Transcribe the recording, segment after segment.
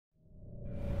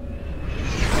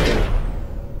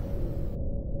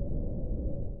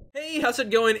how's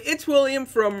it going? It's William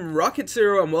from Rocket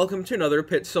Zero and welcome to another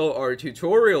Pixel art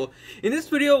tutorial. In this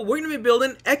video, we're going to be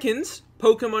building Ekans,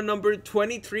 Pokemon number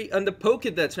 23 on the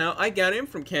Pokédex. Now, I got him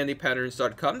from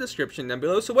candypatterns.com, description down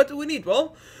below. So what do we need?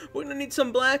 Well, we're going to need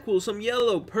some black wool, some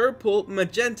yellow, purple,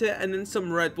 magenta, and then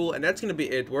some red wool, and that's going to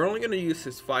be it. We're only going to use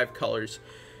his 5 colors.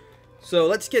 So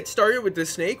let's get started with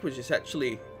this snake, which is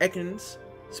actually Ekans.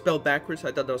 Spelled backwards.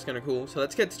 I thought that was kind of cool. So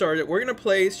let's get started. We're going to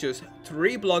place just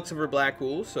 3 blocks of our black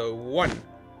wool. So 1,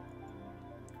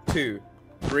 2,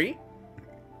 3.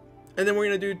 And then we're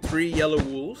going to do 3 yellow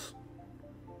wools.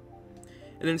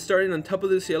 And then starting on top of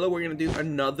this yellow, we're going to do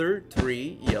another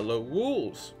 3 yellow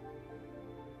wools.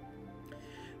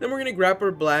 Then we're going to grab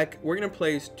our black. We're going to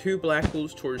place 2 black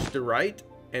wools towards the right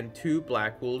and 2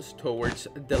 black wools towards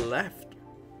the left.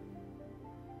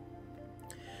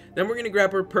 Then we're going to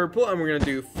grab our purple and we're going to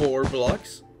do 4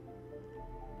 blocks.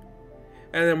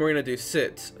 And then we're going to do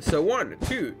 6. So 1,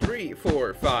 2, 3,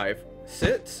 4, 5,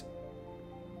 6.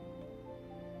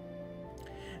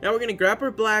 Now we're going to grab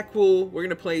our black wool. We're going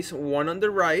to place 1 on the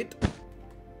right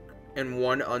and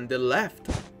 1 on the left.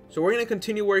 So we're going to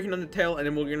continue working on the tail and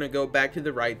then we're going to go back to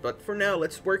the right. But for now,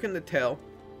 let's work on the tail.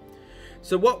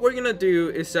 So what we're going to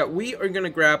do is that we are going to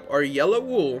grab our yellow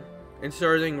wool. And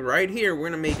starting right here, we're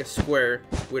going to make a square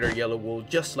with our yellow wool,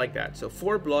 just like that. So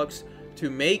 4 blocks to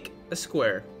make a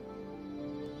square.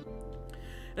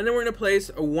 And then we're going to place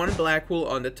 1 black wool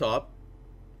on the top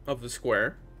of the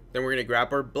square. Then we're going to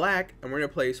grab our black, and we're going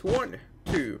to place 1,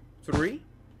 2, 3,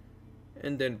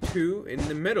 and then 2 in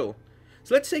the middle.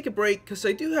 So let's take a break, because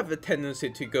I do have a tendency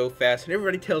to go fast, and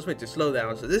everybody tells me to slow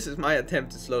down. So this is my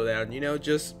attempt to slow down, you know,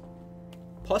 just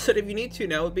pause it if you need to.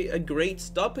 Now would be a great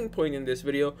stopping point in this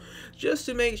video, just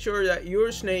to make sure that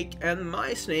your snake and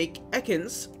my snake,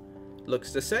 Ekans,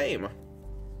 looks the same.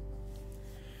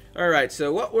 Alright,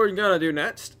 so what we're gonna do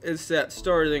next is that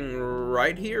starting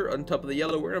right here on top of the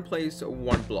yellow, we're gonna place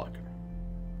 1 block.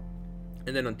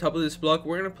 And then on top of this block,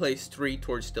 we're gonna place 3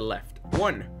 towards the left.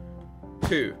 1,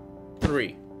 2,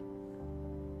 3.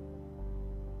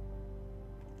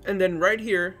 And then right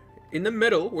here, in the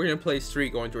middle, we're going to place 3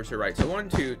 going towards the right. So 1,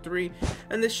 2, 3.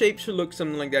 And the shape should look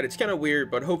something like that. It's kind of weird,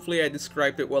 but hopefully I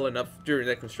described it well enough during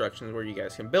the construction where you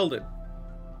guys can build it.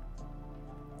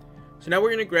 So now we're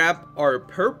going to grab our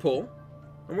purple.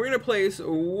 And we're going to place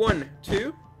 1,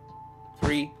 2,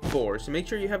 3, 4. So make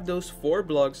sure you have those 4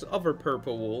 blocks of our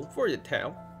purple wool for the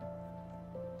tail.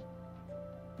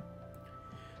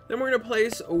 Then we're going to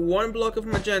place 1 block of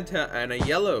magenta and a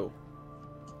yellow.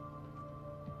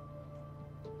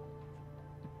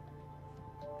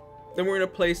 Then we're going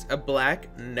to place a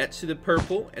black next to the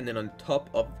purple and then on top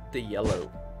of the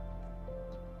yellow.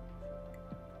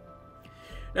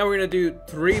 Now we're going to do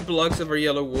 3 blocks of our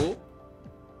yellow wool.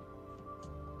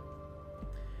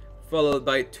 Followed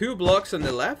by 2 blocks on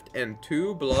the left and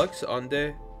 2 blocks on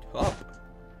the top.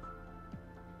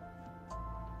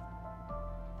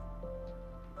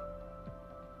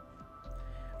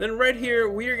 Then right here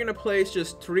we are going to place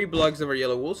just 3 blocks of our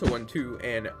yellow wool. So 1, 2,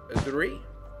 and 3.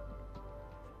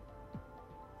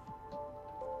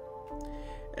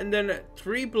 And then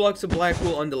 3 blocks of black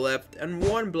wool on the left and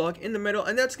 1 block in the middle.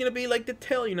 And that's going to be like the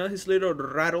tail, you know, his little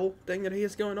rattle thing that he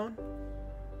has going on.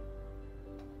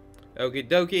 Okie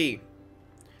dokie.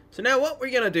 So now what we're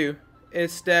going to do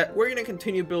is that we're going to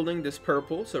continue building this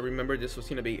purple. So remember, this was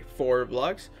going to be 4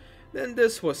 blocks. Then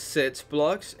this was 6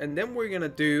 blocks. And then we're going to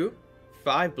do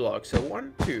 5 blocks. So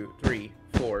 1, 2, 3,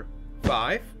 4,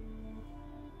 5.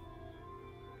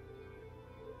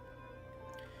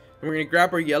 And we're going to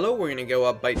grab our yellow, we're going to go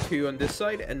up by 2 on this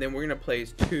side, and then we're going to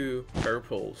place 2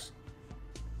 purples.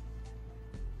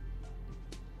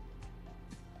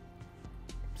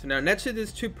 So now next to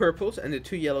these 2 purples and the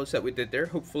 2 yellows that we did there,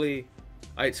 hopefully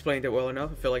I explained it well enough.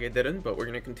 I feel like I didn't, but we're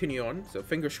going to continue on, so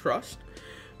fingers crossed.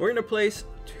 We're going to place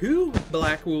 2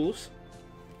 black wools,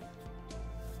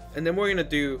 and then we're going to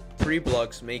do 3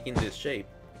 blocks making this shape.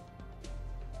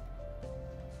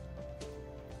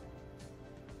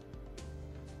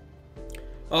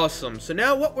 Awesome. So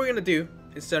now what we're going to do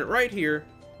is that right here,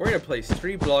 we're going to place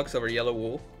 3 blocks of our yellow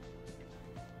wool.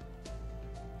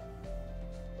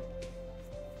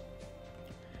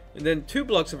 And then 2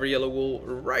 blocks of our yellow wool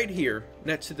right here,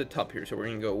 next to the top here. So we're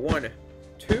going to go 1,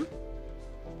 2.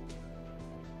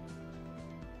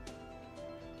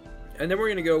 And then we're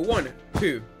going to go 1,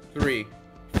 2, 3,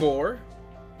 4.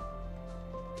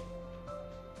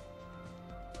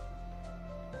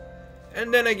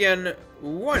 And then again,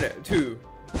 1, 2,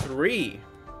 3,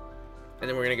 and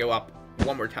then we're gonna go up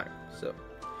 1 more time. So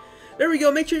there we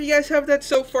go. Make sure you guys have that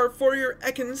so far for your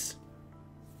Ekans.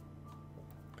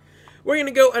 We're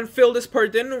gonna go and fill this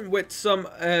part in with some,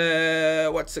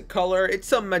 what's the color? It's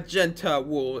some magenta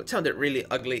wool. It sounded really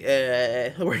ugly.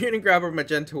 We're gonna grab our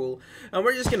magenta wool, and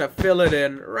we're just gonna fill it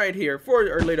in right here for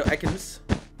our little Ekans.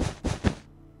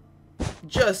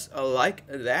 Just like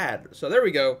that. So there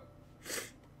we go.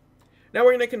 Now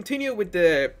we're gonna continue with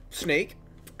the snake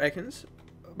Ekans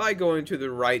by going to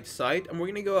the right side, and we're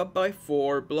gonna go up by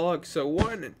 4 blocks. So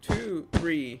 1, 2,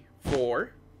 3,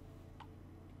 4.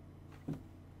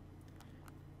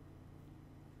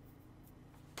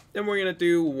 Then we're gonna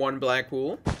do 1 black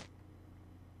wool,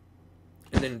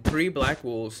 and then 3 black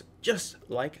wools, just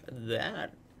like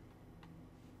that.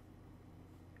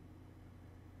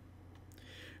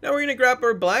 Now we're gonna grab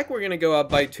our black. We're gonna go up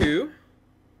by 2,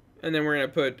 and then we're gonna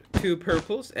put 2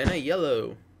 purples and a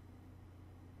yellow.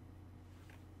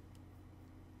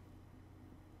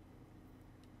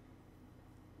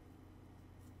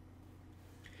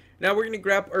 Now we're going to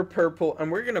grab our purple,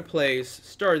 and we're going to place,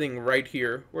 starting right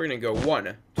here, we're going to go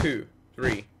 1, 2,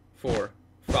 3, 4,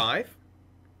 5.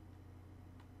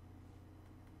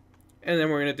 And then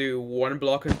we're going to do 1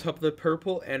 block on top of the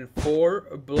purple and 4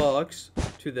 blocks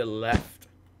to the left.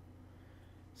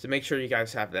 So make sure you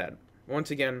guys have that. Once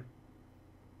again,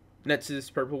 next to this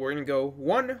purple, we're going to go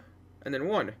 1, and then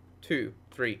 1, 2,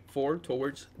 3, 4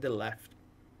 towards the left.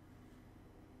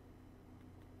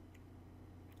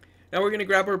 Now we're going to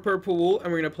grab our purple wool, and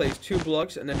we're going to place 2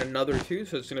 blocks and then another 2.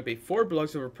 So it's going to be 4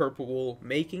 blocks of our purple wool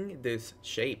making this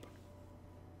shape.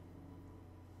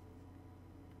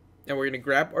 Now we're going to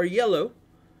grab our yellow,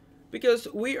 because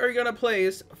we are going to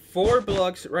place 4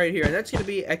 blocks right here. And that's going to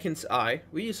be Ekans' eye.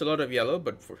 We use a lot of yellow,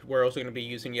 but we're also going to be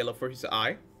using yellow for his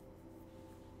eye.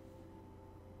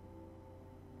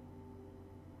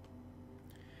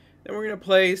 Then we're going to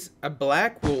place a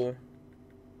black wool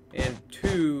and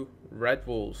 2 red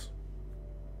wools.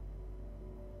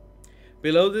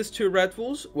 Below these 2 red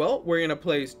wools, well, we're going to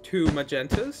place 2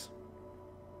 magentas.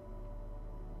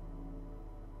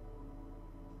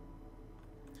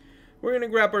 We're going to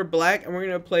grab our black, and we're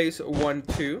going to place 1,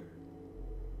 2.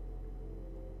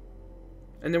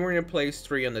 And then we're going to place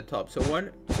 3 on the top. So 1,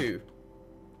 2,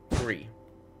 3.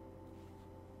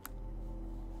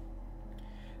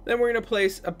 Then we're going to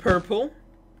place a purple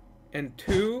and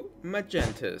 2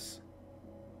 magentas.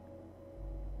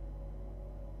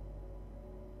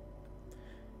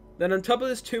 Then on top of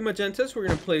this 2 magentas, we're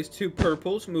going to place 2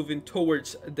 purples moving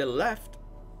towards the left.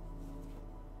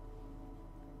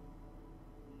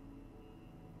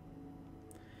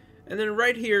 And then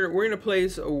right here, we're going to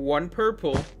place 1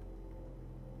 purple,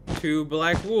 2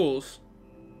 black wools,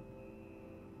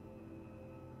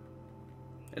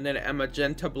 and then a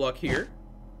magenta block here.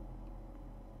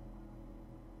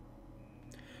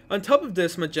 On top of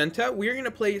this magenta, we're going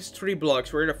to place 3 blocks.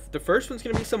 The first one's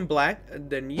going to be some black, and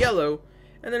then yellow,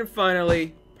 and then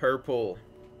finally, purple.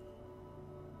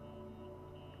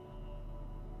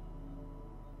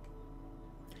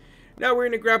 Now we're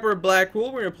going to grab our black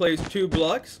wool. We're going to place 2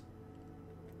 blocks.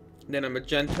 Then a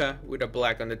magenta with a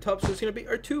black on the top. So it's going to be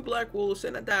our 2 black wools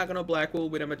and a diagonal black wool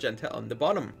with a magenta on the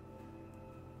bottom.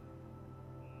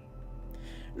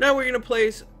 Now we're going to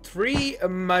place 3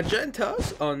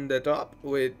 magentas on the top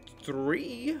with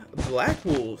 3 black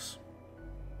wools.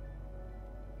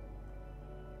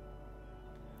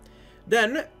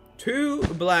 Then 2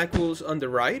 black wools on the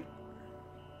right.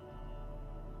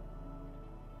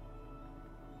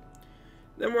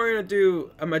 Then we're going to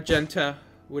do a magenta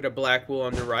with a black wool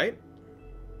on the right.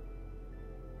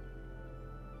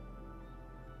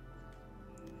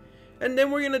 And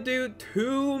then we're going to do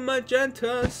 2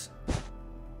 magentas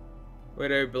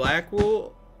with a black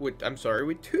wool with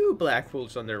 2 black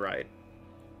wools on the right.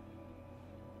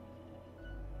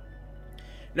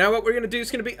 Now what we're going to do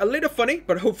is going to be a little funny,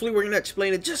 but hopefully we're going to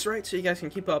explain it just right so you guys can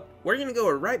keep up. We're going to go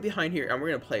right behind here, and we're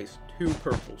going to place 2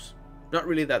 purples. Not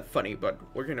really that funny, but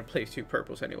we're going to place 2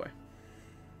 purples anyway.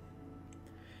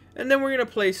 And then we're going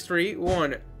to place 3.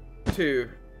 1, 2,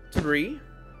 3.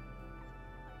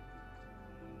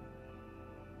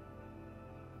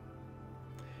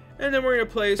 And then we're going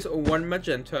to place 1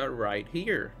 magenta right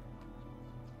here.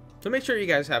 So make sure you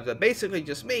guys have that. Basically,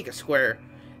 just make a square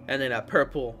and then a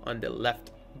purple on the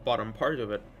left bottom part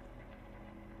of it.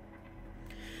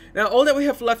 Now all that we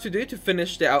have left to do to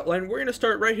finish the outline, we're going to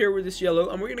start right here with this yellow,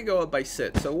 and we're going to go up by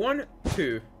 6. So 1,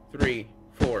 2, 3,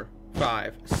 4,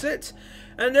 5, 6.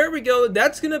 And there we go.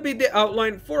 That's going to be the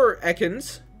outline for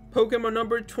Ekans, Pokemon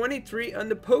number 23 on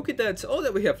the Pokédex. All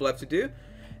that we have left to do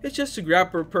is just to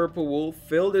grab our purple wool,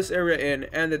 fill this area in,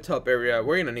 and the top area,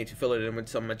 we're gonna need to fill it in with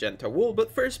some magenta wool.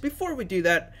 But first, before we do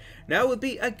that, now would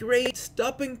be a great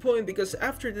stopping point, because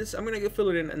after this, I'm gonna go fill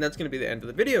it in, and that's gonna be the end of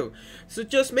the video. So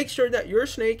just make sure that your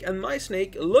snake and my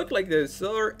snake look like this,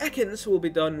 so our Ekans will be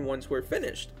done once we're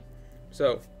finished.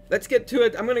 So, let's get to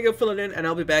it. I'm gonna go fill it in, and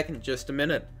I'll be back in just a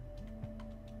minute.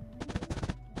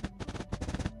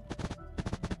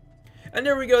 And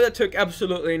there we go, that took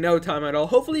absolutely no time at all.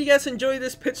 Hopefully you guys enjoyed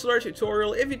this pit solar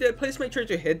tutorial. If you did, please make sure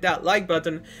to hit that like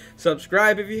button,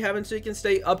 subscribe if you haven't so you can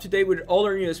stay up to date with all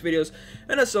our newest videos.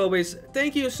 And as always,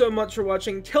 thank you so much for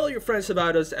watching, tell your friends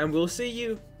about us, and we'll see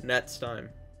you next time.